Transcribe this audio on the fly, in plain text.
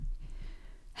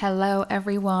Hello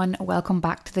everyone, welcome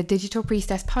back to the Digital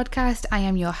Priestess podcast. I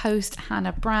am your host,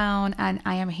 Hannah Brown, and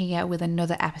I am here with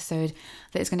another episode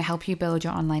that is going to help you build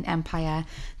your online empire.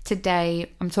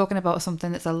 Today, I'm talking about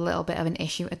something that's a little bit of an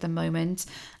issue at the moment,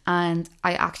 and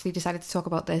I actually decided to talk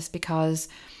about this because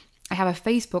I have a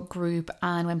Facebook group,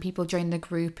 and when people join the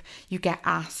group, you get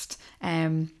asked,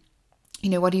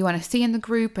 what do you want to see in the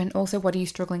group? And also, what are you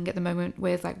struggling at the moment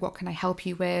with? Like, what can I help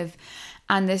you with?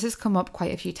 And this has come up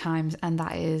quite a few times, and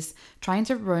that is trying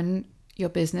to run your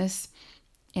business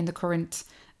in the current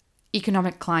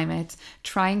economic climate,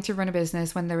 trying to run a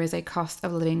business when there is a cost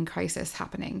of living crisis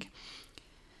happening.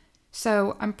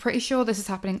 So I'm pretty sure this is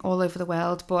happening all over the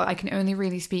world, but I can only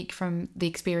really speak from the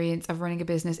experience of running a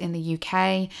business in the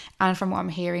UK and from what I'm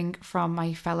hearing from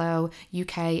my fellow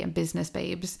UK and business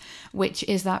babes, which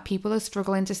is that people are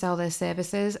struggling to sell their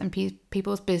services and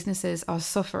people's businesses are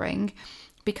suffering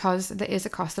because there is a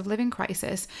cost of living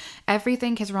crisis.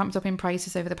 Everything has ramped up in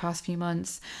prices over the past few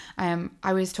months.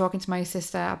 I was talking to my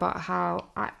sister about how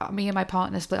me and my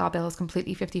partner split our bills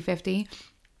completely 50-50.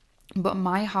 But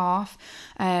my half,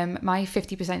 my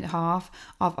 50% half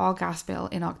of our gas bill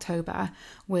in October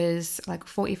was like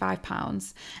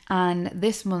 £45. And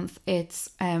this month it's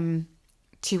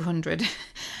 200.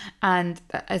 And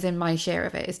as in my share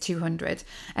of it is 200,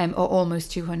 or almost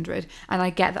 200. And I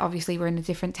get that obviously we're in a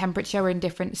different temperature, we're in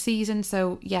different seasons.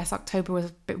 So yes, October was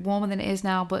a bit warmer than it is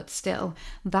now, but still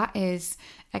that is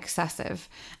excessive.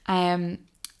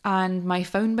 And my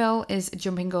phone bill is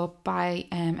jumping up by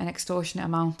an extortionate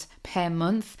amount per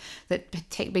month that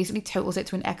basically totals it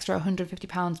to an extra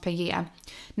 £150 per year.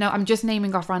 Now, I'm just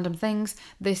naming off random things.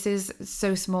 This is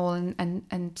so small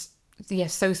and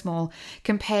yes, so small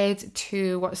compared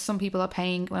to what some people are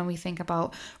paying when we think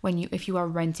about if you are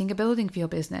renting a building for your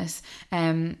business,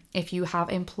 if you have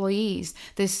employees.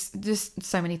 There's just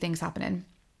so many things happening.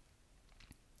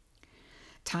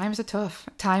 Times are tough.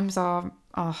 Times are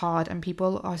hard, and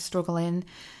people are struggling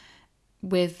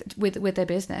with their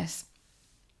business.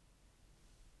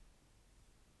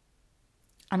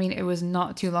 I mean, it was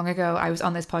not too long ago I was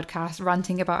on this podcast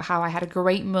ranting about how I had a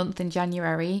great month in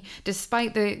January.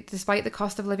 Despite the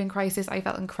cost of living crisis, I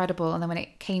felt incredible. And then when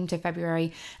it came to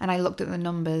February and I looked at the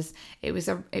numbers, it was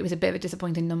a bit of a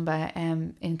disappointing number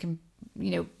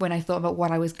when I thought about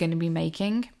what I was going to be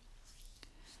making.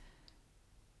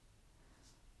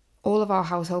 All of our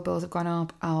household bills have gone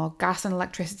up. Our gas and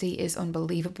electricity is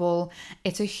unbelievable.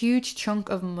 It's a huge chunk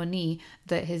of money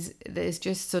that has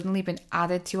just suddenly been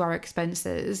added to our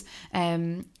expenses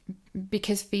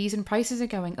because fees and prices are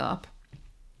going up.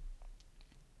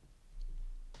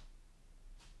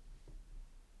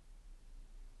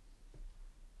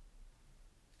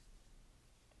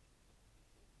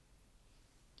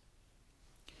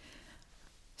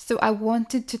 So I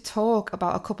wanted to talk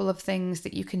about a couple of things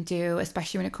that you can do,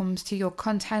 especially when it comes to your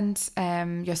content,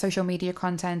 your social media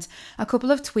content, a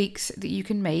couple of tweaks that you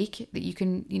can make, that you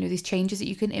can, these changes that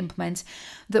you can implement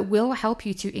that will help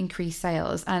you to increase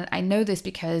sales. And I know this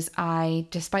because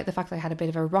despite the fact that I had a bit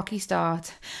of a rocky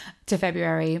start to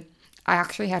February, I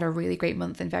actually had a really great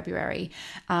month in February,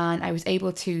 and I was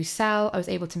able to sell, I was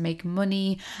able to make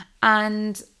money,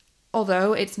 and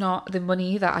although it's not the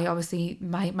money that I obviously,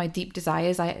 my deep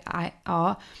desires I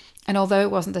are, and although it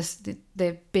wasn't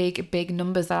the big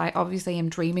numbers that I obviously am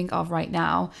dreaming of right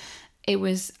now,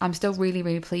 I'm still really,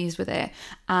 really pleased with it.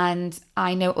 And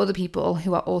I know other people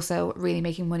who are also really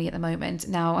making money at the moment.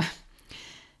 Now,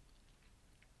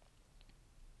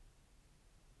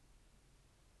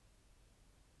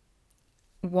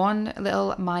 one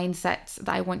little mindset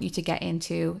that I want you to get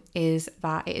into is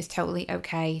that it is totally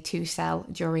okay to sell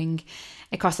during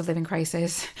a cost of living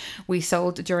crisis. We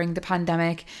sold during the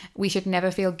pandemic. We should never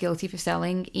feel guilty for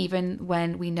selling, even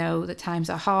when we know that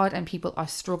times are hard and people are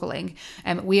struggling.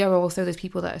 We are also those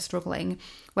people that are struggling.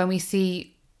 When we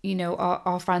see,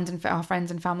 our friends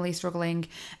and family struggling,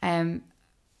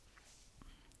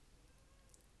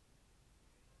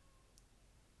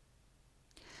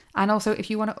 and also, if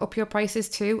you want to up your prices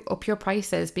too, up your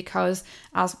prices, because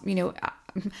as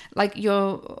like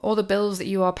all the bills that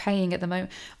you are paying at the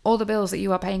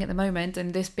moment,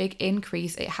 and this big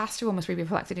increase, it has to almost be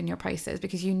reflected in your prices,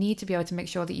 because you need to be able to make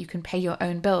sure that you can pay your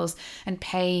own bills and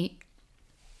pay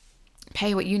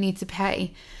what you need to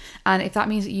pay. And if that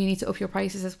means that you need to up your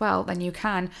prices as well, then you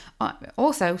can.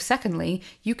 Also, secondly,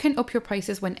 you can up your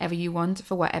prices whenever you want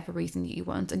for whatever reason you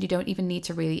want, and you don't even need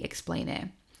to really explain it.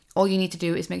 All you need to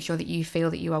do is make sure that you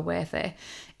feel that you are worth it.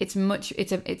 It's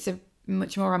a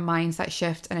much more a mindset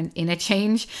shift and an inner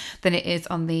change than it is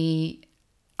on the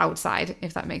outside,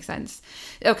 if that makes sense.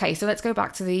 Okay, so let's go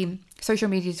back to the social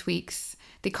media tweaks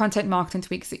the content marketing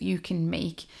tweaks that you can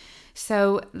make.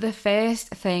 So the first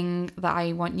thing that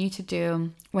I want you to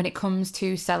do when it comes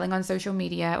to selling on social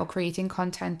media or creating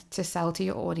content to sell to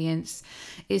your audience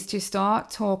is to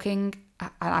start talking.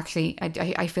 And actually,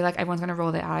 I feel like everyone's going to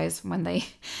roll their eyes when they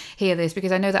hear this,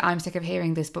 because I know that I'm sick of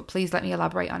hearing this, but please let me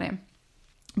elaborate on it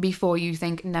before you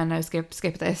think, no, skip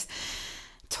this.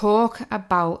 Talk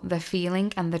about the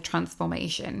feeling and the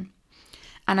transformation.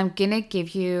 And I'm going to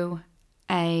give you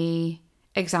a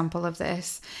example of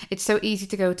this. It's so easy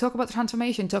to go, talk about the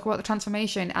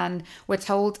transformation. And we're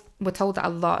told that a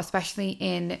lot, especially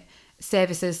in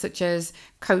services such as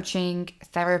coaching,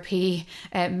 therapy,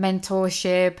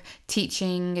 mentorship,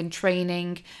 teaching and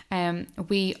training.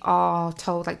 We are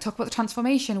told, like, talk about the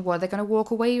transformation, what they're going to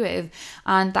walk away with.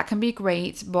 And that can be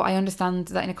great, but I understand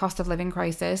that in a cost of living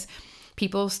crisis,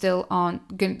 people still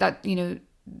aren't going that,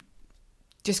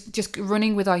 just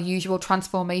running with our usual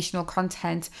transformational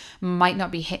content might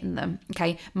not be hitting them,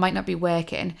 okay? Might not be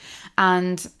working.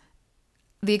 And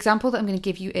the example that I'm going to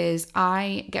give you is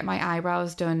I get my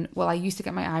eyebrows done. Well, I used to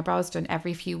get my eyebrows done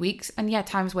every few weeks. And yeah,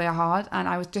 times were hard. And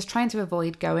I was just trying to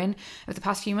avoid going over the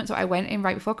past few months. So I went in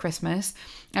right before Christmas.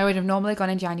 I would have normally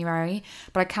gone in January,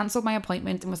 but I cancelled my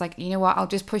appointment and was like, you know what? I'll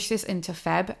just push this into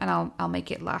Feb and I'll make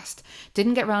it last.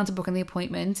 Didn't get around to booking the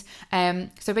appointment.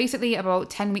 So basically about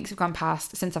 10 weeks have gone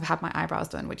past since I've had my eyebrows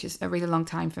done, which is a really long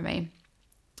time for me.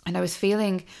 And I was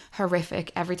feeling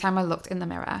horrific every time I looked in the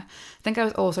mirror. I think I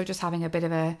was also just having a bit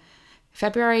of a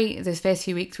February, those first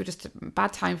few weeks were just a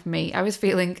bad time for me. I was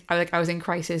feeling like I was in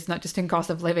crisis, not just in cost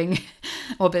of living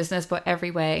or business, but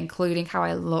everywhere, including how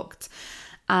I looked.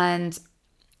 And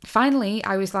finally,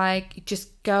 I was like,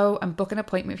 just go and book an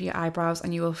appointment for your eyebrows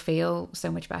and you will feel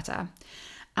so much better.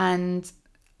 And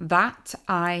that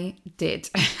I did.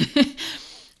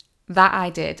 That I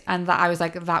did. And that I was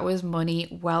like, that was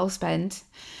money well spent,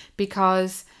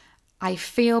 because I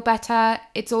feel better.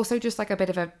 It's also just like a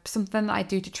bit of something that I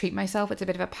do to treat myself. It's a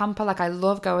bit of a pamper. Like, I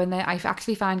love going there. I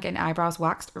actually find getting eyebrows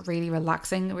waxed really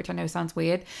relaxing, which I know sounds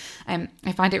weird. I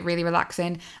find it really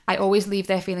relaxing. I always leave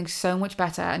there feeling so much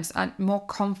better and more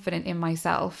confident in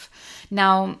myself.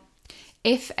 Now,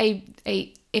 if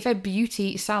a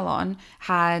beauty salon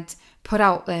had put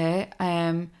out there,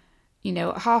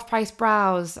 half price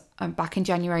brows back in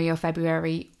January or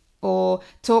February, or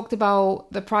talked about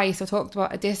the price or talked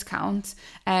about a discount,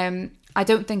 I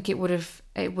don't think it would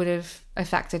have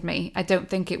affected me. I don't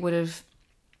think it would have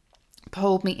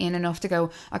pulled me in enough to go,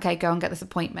 okay, go and get this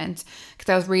appointment,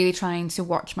 because I was really trying to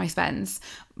watch my spends.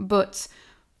 But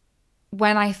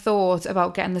when I thought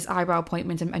about getting this eyebrow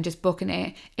appointment and just booking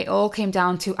it, it all came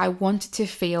down to I wanted to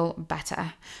feel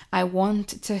better. I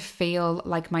want to feel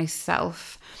like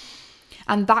myself.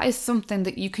 And that is something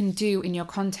that you can do in your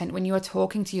content when you are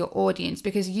talking to your audience,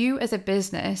 because you as a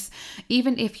business,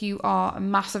 even if you are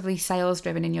massively sales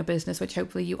driven in your business, which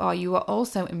hopefully you are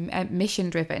also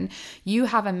mission driven. You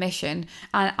have a mission.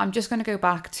 And I'm just going to go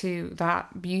back to the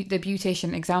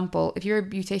beautician example. If you're a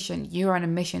beautician, you're on a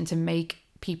mission to make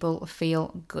people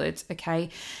feel good, okay?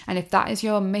 And if that is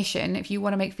your mission, if you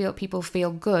want to make people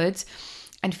feel good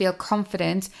and feel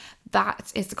confident,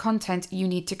 that is the content you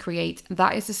need to create.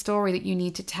 That is the story that you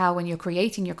need to tell when you're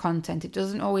creating your content. It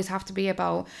doesn't always have to be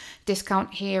about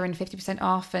discount here and 50%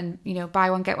 off and, buy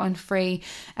one, get one free.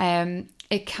 It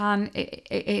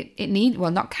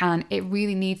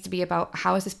really needs to be about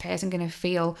how is this person going to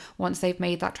feel once they've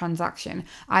made that transaction.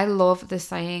 I love the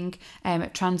saying,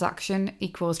 transaction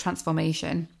equals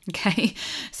transformation. Okay.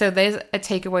 So there's a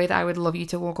takeaway that I would love you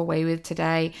to walk away with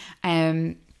today.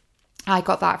 I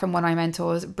got that from one of my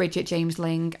mentors, Bridget James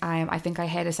Ling. I think I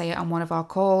heard her say it on one of our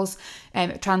calls.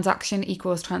 Transaction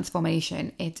equals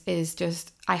transformation. It is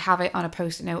just, I have it on a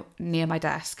post-it note near my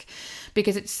desk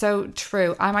because it's so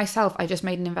true. I just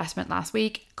made an investment last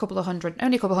week,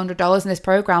 only a couple $100 in this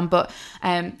program, but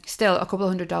still a couple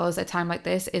 $100 at a time like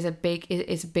this is a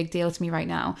big deal to me right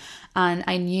now. And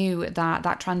I knew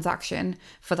that transaction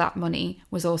for that money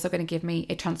was also going to give me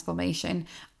a transformation,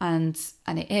 and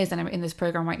it is. And I'm in this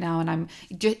program right now, and I'm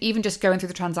just going through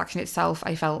the transaction itself,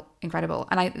 I felt incredible.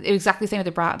 And it was exactly the same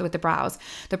with the brows.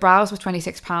 The brows was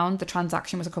 £26. The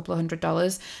transaction was a couple of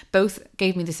 $100. Both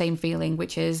gave me the same feeling,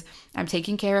 which is I'm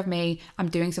taking care of me. I'm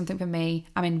doing something for me.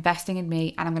 I'm investing in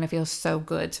me, and I'm going to feel so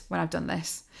good when I've done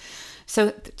this.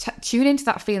 So tune into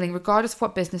that feeling, regardless of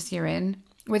what business you're in,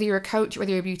 whether you're a coach, whether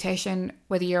you're a beautician,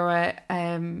 whether you're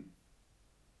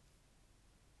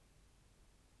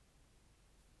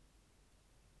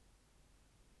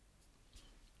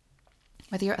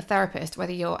whether you're a therapist,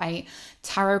 whether you're a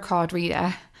tarot card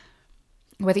reader,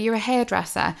 whether you're a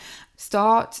hairdresser.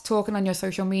 Start talking on your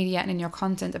social media and in your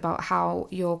content about how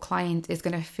your client is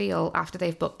going to feel after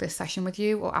they've booked this session with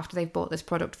you or after they've bought this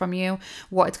product from you,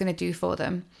 what it's going to do for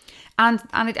them. And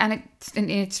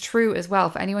it's true as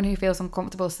well for anyone who feels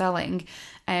uncomfortable selling.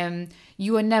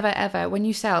 You are never ever, when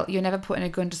you sell, you're never putting a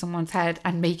gun to someone's head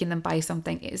and making them buy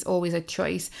something. It's always a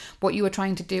choice. What you are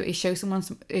trying to do is show someone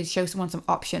some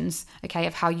options, okay,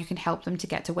 of how you can help them to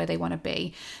get to where they want to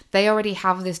be. They already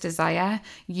have this desire.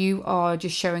 You are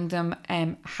just showing them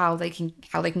how they can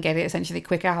get it essentially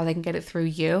quicker, how they can get it through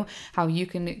you, how you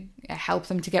can help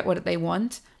them to get what they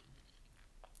want,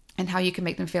 and how you can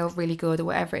make them feel really good or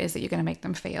whatever it is that you're going to make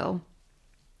them feel.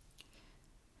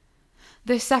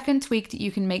 The second tweak that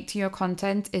you can make to your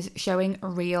content is showing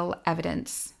real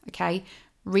evidence, okay?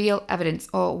 Real evidence,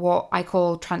 or what I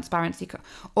call transparency,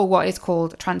 or what is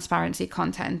called transparency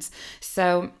content.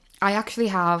 So I actually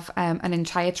have an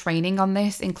entire training on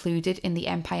this included in the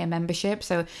Empire membership.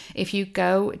 So if you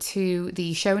go to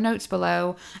the show notes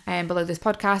below this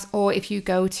podcast, or if you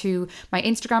go to my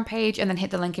Instagram page and then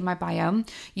hit the link in my bio,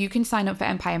 you can sign up for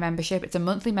Empire membership. It's a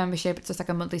monthly membership. It's just like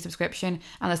a monthly subscription,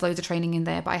 and there's loads of training in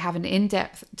there. But I have an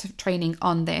in-depth training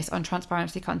on this, on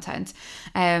transparency content.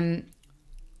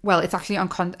 Well, it's actually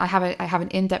I have an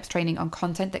in-depth training on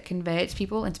content that converts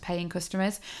people into paying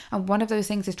customers. And one of those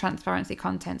things is transparency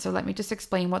content. So let me just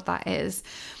explain what that is.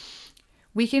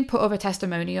 We can put up a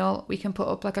testimonial. We can put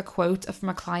up like a quote from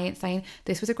a client saying,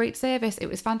 this was a great service. It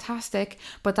was fantastic.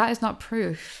 But that is not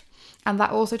proof. And that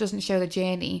also doesn't show the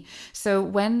journey. So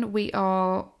when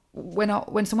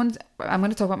someone's, I'm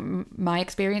going to talk about my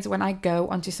experience when I go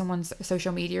onto someone's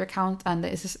social media account and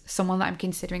there's someone that I'm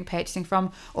considering purchasing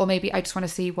from, or maybe I just want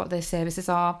to see what their services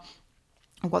are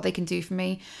or what they can do for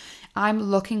me. I'm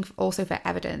looking also for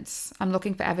evidence. I'm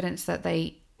looking for evidence that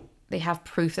they have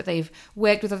proof that they've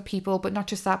worked with other people, but not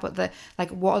just that, but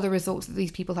what are the results that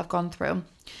these people have gone through.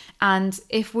 And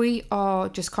if we are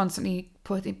just constantly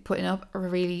putting up a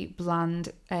really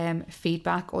bland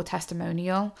feedback or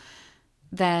testimonial,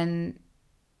 then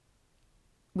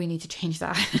we need to change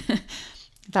that.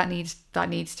 that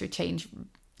needs to change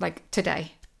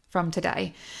from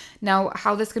today. Now,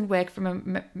 how this can work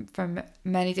from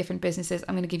many different businesses,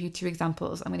 I'm going to give you two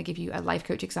examples. I'm going to give you a life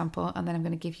coach example, and then I'm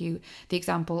going to give you the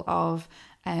example of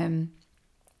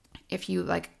if you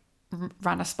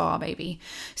ran a spa maybe.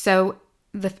 So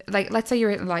let's say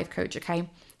you're a life coach, okay?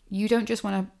 You don't just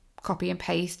want to copy and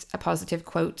paste a positive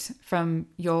quote from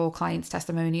your client's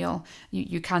testimonial.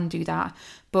 You can do that,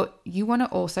 but you want to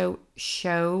also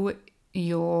show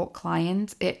your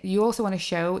client, you also want to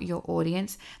show your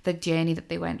audience the journey that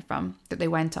they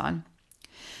went on.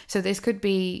 So this could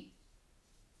be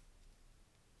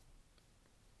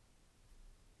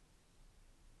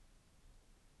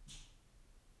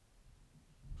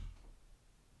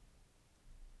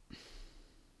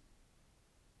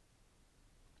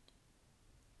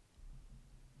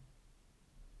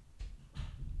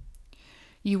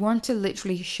you want to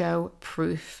literally show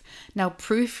proof. Now,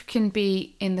 proof can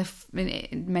be in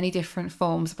many different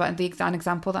forms, but an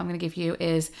example that I'm going to give you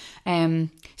is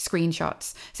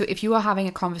screenshots. So if you are having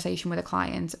a conversation with a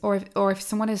client, or if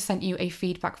someone has sent you a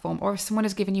feedback form, or if someone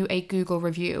has given you a Google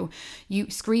review, you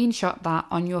screenshot that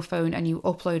on your phone and you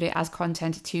upload it as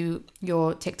content to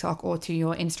your TikTok or to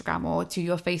your Instagram or to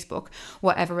your Facebook,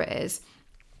 whatever it is.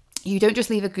 You don't just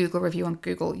leave a Google review on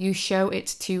Google. You show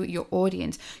it to your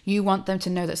audience. You want them to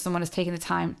know that someone has taken the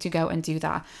time to go and do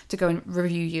that, to go and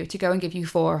review you, to go and give you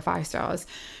 4 or 5 stars.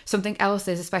 Something else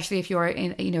is, especially if you're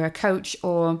a coach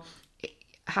or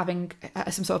having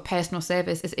some sort of personal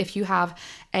service, is if you have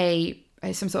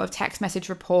some sort of text message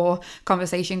rapport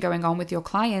conversation going on with your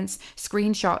clients,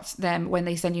 screenshot them when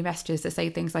they send you messages that say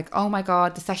things like, oh my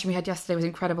God, the session we had yesterday was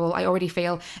incredible. I already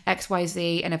feel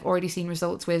XYZ and I've already seen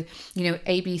results with,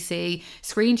 ABC.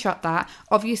 Screenshot that.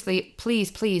 Obviously,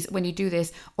 please, when you do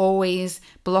this, always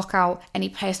block out any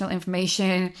personal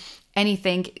information,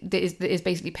 anything that is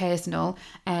basically personal.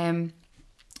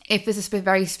 If there's a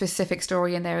very specific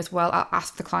story in there as well, I'll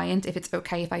ask the client if it's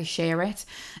okay if I share it.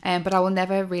 But I will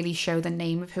never really show the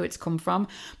name of who it's come from.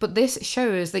 But this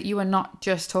shows that you are not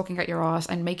just talking out your arse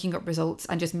and making up results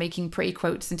and just making pretty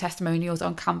quotes and testimonials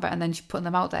on Canva and then putting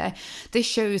them out there. This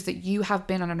shows that you have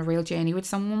been on a real journey with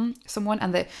someone,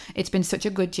 and that it's been such a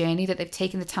good journey that they've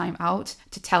taken the time out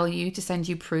to tell you, to send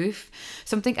you proof.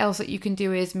 Something else that you can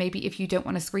do is, maybe if you don't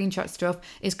want to screenshot stuff,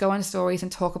 is go on stories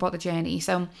and talk about the journey.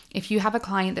 So if you have a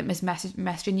client that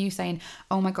messaging you saying,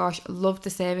 oh my gosh, loved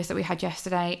the service that we had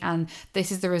yesterday and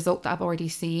this is the result that I've already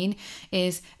seen,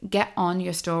 is get on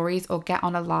your stories or get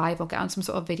on a live or get on some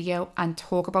sort of video and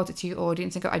talk about it to your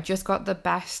audience and go, I just got the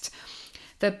best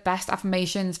the best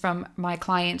affirmations from my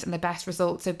client and the best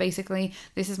results. So basically,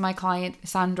 this is my client,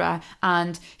 Sandra,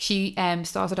 and she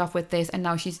started off with this and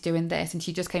now she's doing this and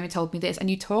she just came and told me this. And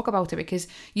you talk about it because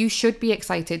you should be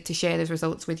excited to share those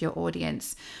results with your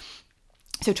audience.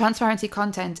 So transparency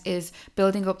content is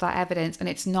building up that evidence, and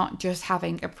it's not just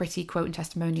having a pretty quote and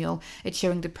testimonial. It's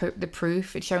showing the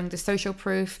proof. It's showing the social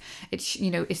proof. It's,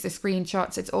 it's the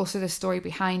screenshots. It's also the story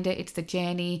behind it. It's the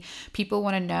journey. People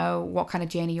want to know what kind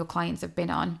of journey your clients have been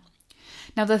on.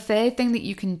 Now, the third thing that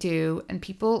you can do, and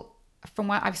people from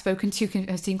what I've spoken to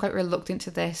have seemed quite reluctant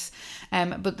to this,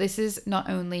 but this is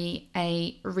not only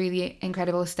a really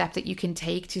incredible step that you can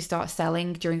take to start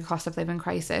selling during a cost of living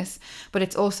crisis, but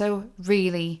it's also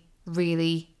really,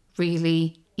 really,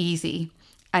 really easy.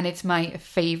 And it's my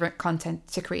favorite content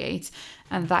to create,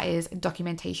 and that is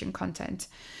documentation content.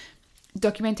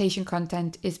 Documentation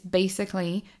content is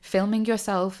basically filming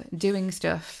yourself doing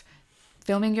stuff,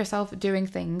 filming yourself doing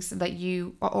things that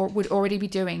you would already be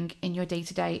doing in your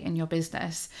day-to-day in your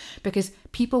business, because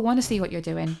people want to see what you're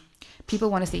doing. People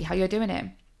want to see how you're doing it.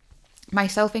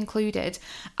 Myself included,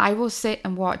 I will sit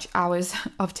and watch hours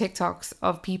of TikToks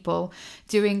of people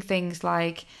doing things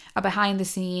like a behind the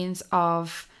scenes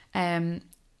of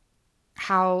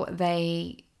how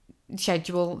they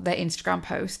schedule their Instagram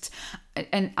posts,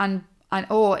 and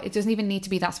or it doesn't even need to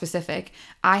be that specific.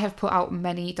 I have put out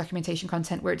many documentation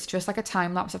content where it's just like a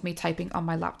time lapse of me typing on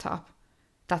my laptop.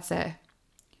 That's it.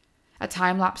 A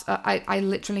time lapse. I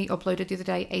literally uploaded the other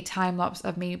day a time lapse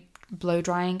of me blow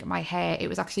drying my hair. It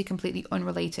was actually completely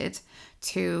unrelated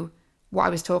to what I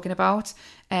was talking about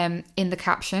in the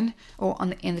caption or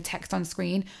in the text on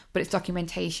screen, but it's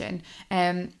documentation.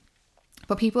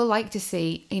 But people like to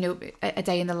see, a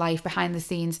day in the life, behind the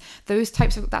scenes.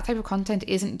 That type of content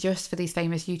isn't just for these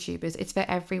famous YouTubers. It's for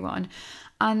everyone.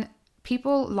 And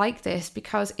people like this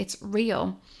because it's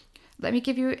real. Let me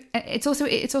give you, it's also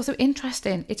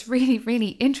interesting. It's really, really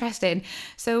interesting.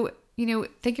 So,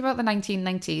 think about the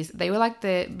 1990s. They were like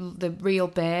the real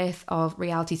birth of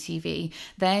reality TV.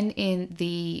 Then in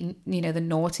the, the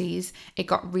noughties, it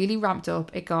got really ramped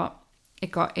up. It got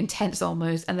intense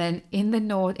almost, and then in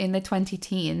the 20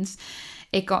 teens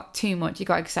it got too much, it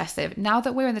got excessive. Now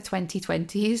that we're in the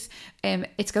 2020s,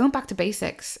 it's going back to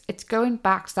basics. It's going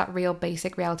back to that real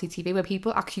basic reality TV where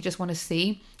people actually just want to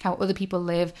see how other people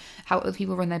live, how other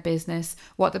people run their business,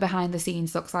 what the behind the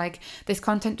scenes looks like. This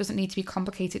content doesn't need to be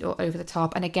complicated or over the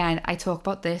top. And again, I talk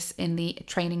about this in the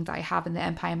training that I have in the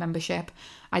Empire membership.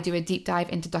 I do a deep dive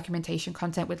into documentation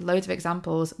content with loads of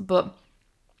examples, but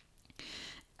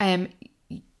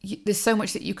there's so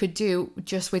much that you could do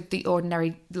just with the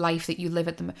ordinary life that you live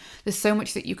at the moment. There's so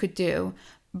much that you could do,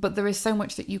 but there is so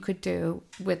much that you could do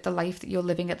with the life that you're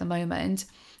living at the moment,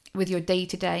 with your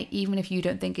day-to-day, even if you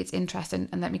don't think it's interesting.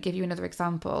 And let me give you another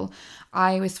example.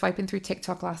 I was swiping through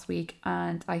TikTok last week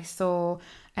and I saw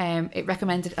it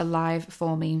recommended a live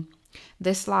for me.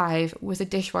 This live was a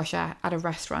dishwasher at a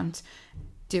restaurant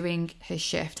doing his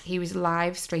shift. He was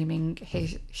live streaming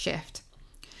his shift.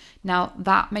 Now,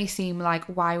 that may seem like,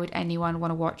 why would anyone want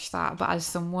to watch that? But as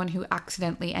someone who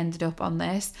accidentally ended up on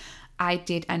this, I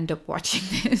did end up watching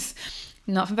this.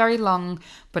 Not for very long,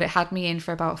 but it had me in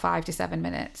for about 5 to 7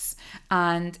 minutes.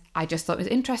 And I just thought it was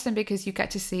interesting because you get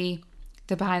to see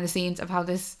the behind the scenes of how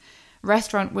this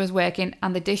restaurant was working,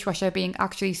 and the dishwasher being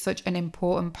actually such an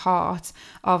important part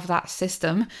of that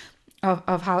system of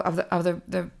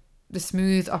the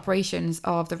smooth operations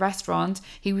of the restaurant.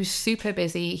 He was super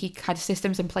busy. He had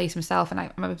systems in place himself, and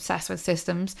I'm obsessed with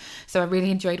systems, so I really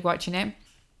enjoyed watching it.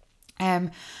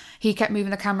 He kept moving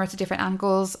the camera to different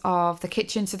angles of the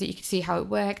kitchen so that you could see how it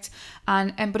worked,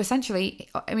 but essentially,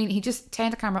 he just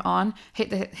turned the camera on, hit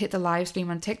the live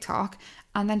stream on TikTok,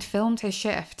 and then filmed his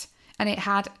shift, and it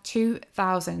had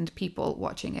 2,000 people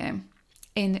watching it.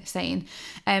 Insane.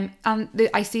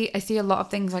 I see a lot of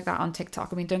things like that on TikTok.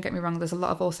 Don't get me wrong, there's a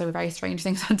lot of also very strange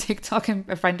things on TikTok, and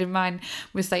a friend of mine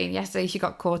was saying yesterday she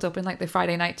got caught up in like the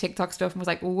Friday night TikTok stuff and was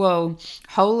like, whoa,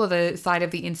 whole other side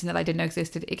of the internet I didn't know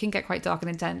existed. It can get quite dark and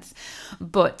intense,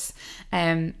 but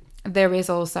there is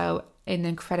also an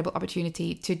incredible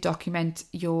opportunity to document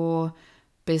your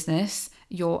business,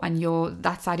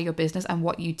 that side of your business and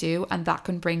what you do, and that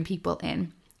can bring people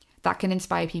in. That can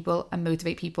inspire people and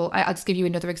motivate people. I'll just give you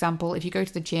another example. If you go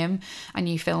to the gym and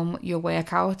you film your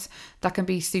workout, that can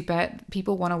be super.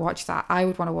 People want to watch that. I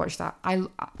would want to watch that.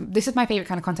 This is my favorite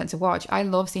kind of content to watch. I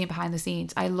love seeing behind the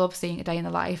scenes. I love seeing a day in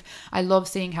the life. I love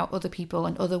seeing how other people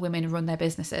and other women run their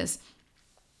businesses.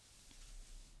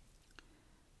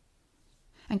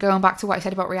 And going back to what I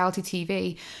said about reality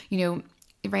TV,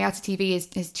 reality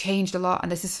TV has changed a lot,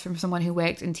 and this is from someone who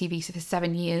worked in TV for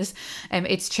 7 years.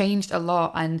 It's changed a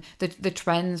lot, and the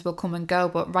trends will come and go.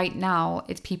 But right now,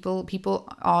 it's people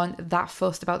aren't that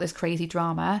fussed about this crazy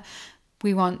drama.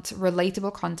 We want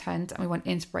relatable content and we want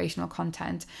inspirational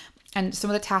content. And some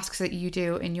of the tasks that you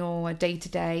do in your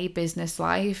day-to-day business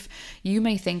life, you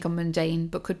may think are mundane,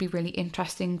 but could be really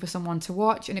interesting for someone to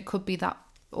watch. And it could be that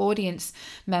audience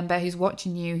member who's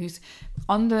watching you, who's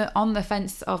on the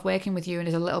fence of working with you and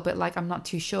is a little bit like, I'm not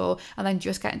too sure. And then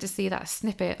just getting to see that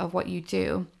snippet of what you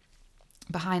do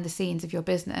behind the scenes of your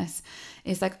business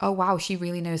is like, oh wow, she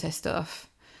really knows her stuff.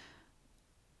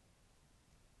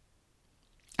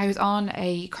 I was on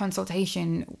a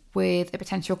consultation with a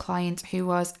potential client who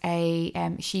was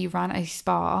she ran a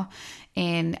spa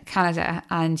in Canada,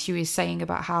 and she was saying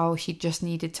about how she just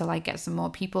needed to like get some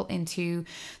more people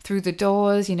through the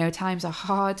doors. Times are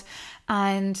hard.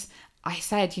 And I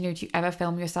said, do you ever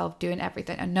film yourself doing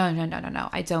everything? And no,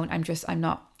 I don't. I'm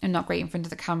not great in front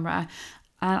of the camera.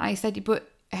 And I said,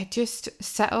 but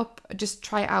just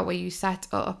try it out where you set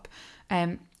up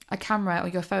a camera or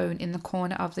your phone in the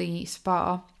corner of the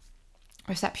spa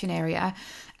reception area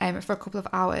for a couple of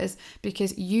hours,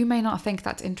 because you may not think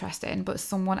that's interesting, but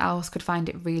someone else could find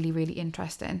it really, really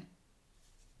interesting.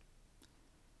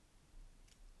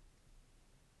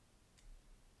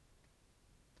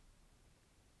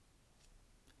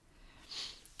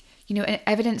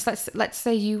 Evidence. Let's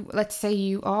say you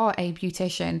are a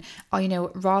beautician,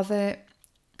 or rather,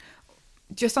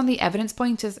 just on the evidence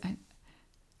point is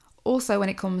also, when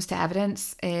it comes to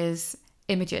evidence, is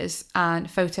images and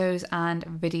photos and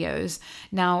videos.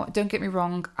 Now, don't get me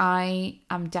wrong, I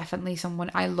am definitely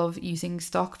someone, I love using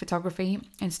stock photography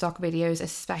and stock videos,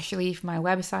 especially for my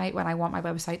website, when I want my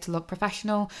website to look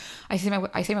professional. I say my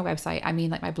website, I mean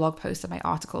like my blog posts and my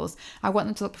articles. I want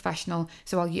them to look professional,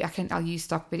 so I'll use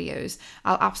stock videos.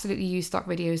 I'll absolutely use stock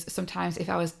videos sometimes if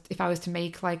I was to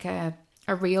make like a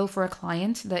reel for a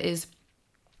client that is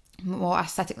more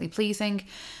aesthetically pleasing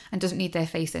and doesn't need their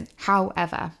face in.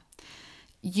 However,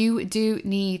 you do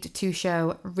need to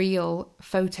show real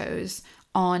photos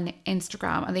on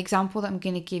Instagram. And the example that I'm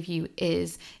going to give you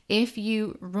is, if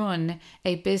you run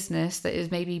a business that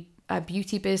is maybe a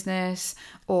beauty business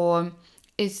or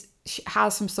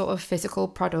has some sort of physical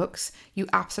products, you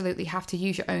absolutely have to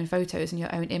use your own photos and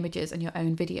your own images and your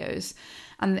own videos.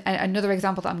 And another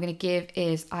example that I'm going to give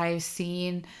is, I've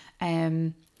seen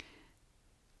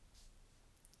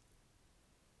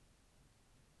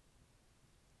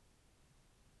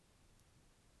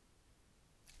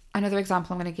Another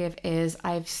example I'm going to give is,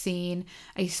 I've seen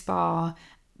a spa,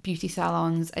 beauty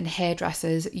salons and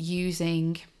hairdressers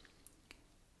using,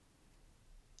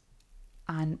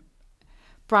 and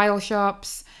bridal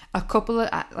shops, a couple of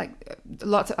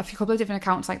different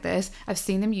accounts like this. I've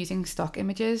seen them using stock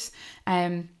images,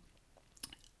 and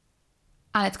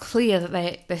it's clear that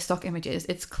they're stock images.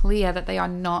 It's clear that they are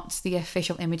not the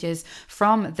official images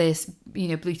from this,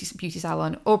 beauty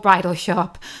salon or bridal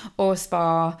shop or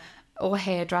spa or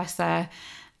hairdresser.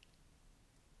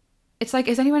 It's like,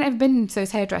 has anyone ever been to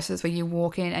those hairdressers where you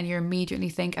walk in and you immediately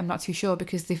think, I'm not too sure,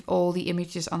 because all the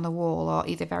images on the wall are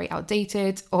either very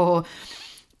outdated, or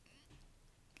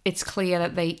it's clear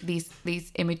that these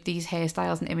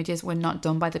hairstyles and images were not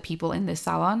done by the people in this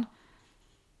salon.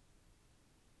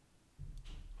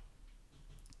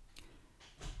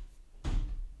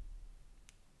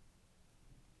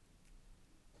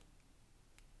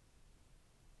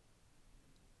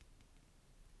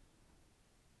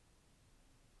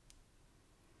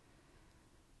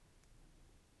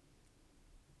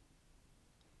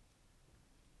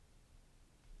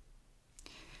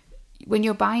 When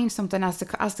you're buying something, as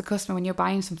the customer, when you're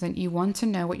buying something, you want to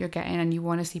know what you're getting, and you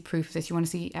want to see proof of this. You want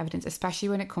to see evidence, especially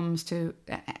when it comes to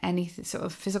any sort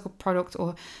of physical product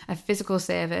or a physical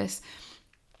service.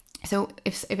 So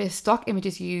if a stock image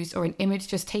is used, or an image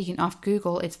just taken off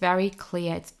Google, it's very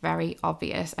clear, it's very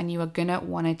obvious, and you are gonna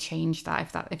want to change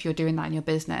that if you're doing that in your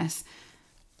business.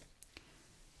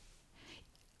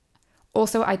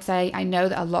 Also, I'd say, I know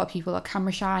that a lot of people are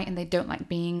camera shy and they don't like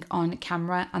being on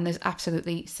camera, and there's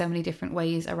absolutely so many different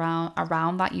ways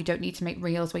around that. You don't need to make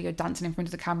reels where you're dancing in front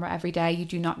of the camera every day. You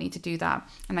do not need to do that.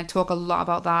 And I talk a lot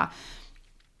about that.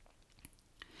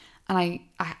 And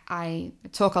I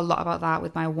talk a lot about that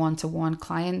with my one-to-one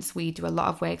clients. We do a lot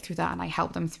of work through that, and I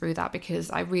help them through that,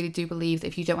 because I really do believe that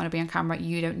if you don't want to be on camera,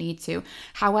 you don't need to.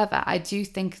 However, I do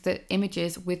think that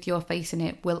images with your face in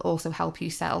it will also help you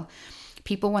sell.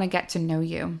 People want to get to know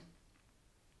you.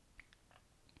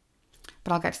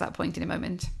 But I'll get to that point in a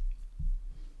moment.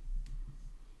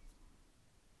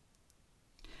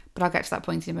 When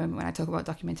I talk about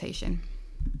documentation.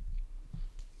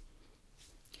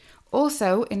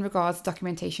 Also, in regards to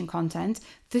documentation content,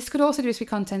 this could also just be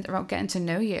content about getting to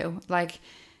know you. Like,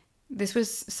 this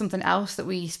was something else that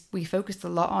we focused a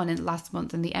lot on in last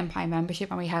month in the Empire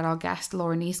membership, and we had our guest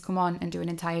Laura Neese come on and do an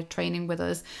entire training with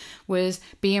us, was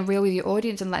being real with your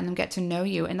audience and letting them get to know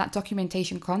you. And that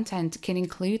documentation content can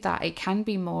include that. It can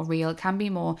be more real, it can be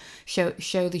more show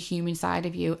the human side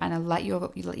of you, and let your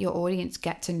audience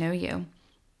get to know you.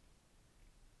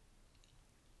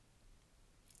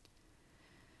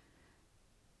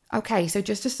 Okay, so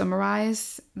just to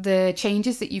summarize, the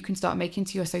changes that you can start making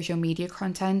to your social media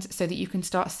content so that you can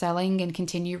start selling and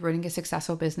continue running a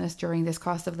successful business during this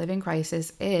cost of living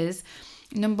crisis is,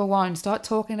 number one, start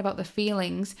talking about the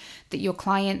feelings that your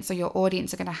clients or your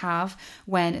audience are going to have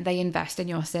when they invest in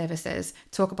your services.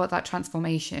 Talk about that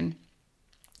transformation.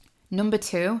 Number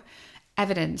two,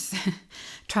 evidence,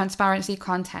 transparency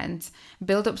content.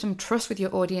 Build up some trust with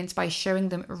your audience by showing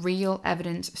them real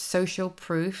evidence, social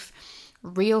proof,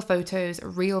 real photos,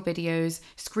 real videos,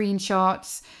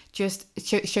 screenshots. Just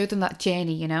show them that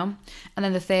journey, And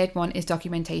then the third one is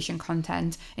documentation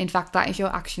content. In fact, that is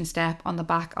your action step on the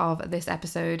back of this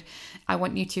episode. I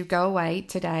want you to go away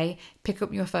today, pick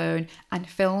up your phone and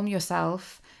film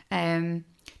yourself.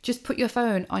 Just put your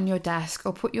phone on your desk,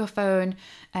 or put your phone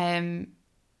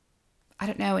I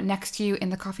don't know, next to you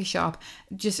in the coffee shop.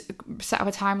 Just set up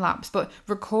a time lapse, but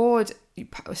record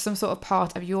some sort of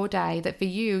part of your day that for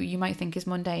you might think is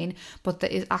mundane, but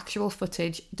that is actual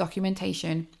footage,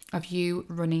 documentation of you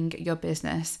running your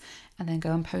business, and then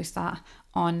go and post that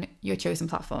on your chosen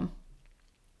platform.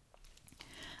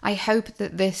 I hope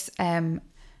that this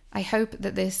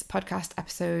podcast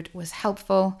episode was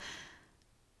helpful.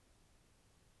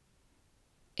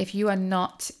 If you are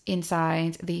not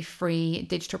inside the free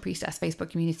Digital Priestess Facebook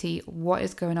community, what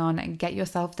is going on? Get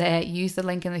yourself there. Use the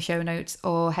link in the show notes,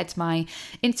 or head to my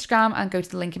Instagram and go to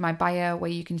the link in my bio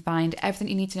where you can find everything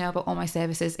you need to know about all my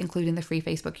services, including the free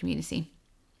Facebook community.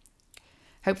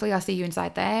 Hopefully I'll see you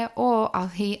inside there, or I'll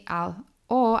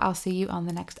see you on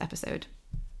the next episode.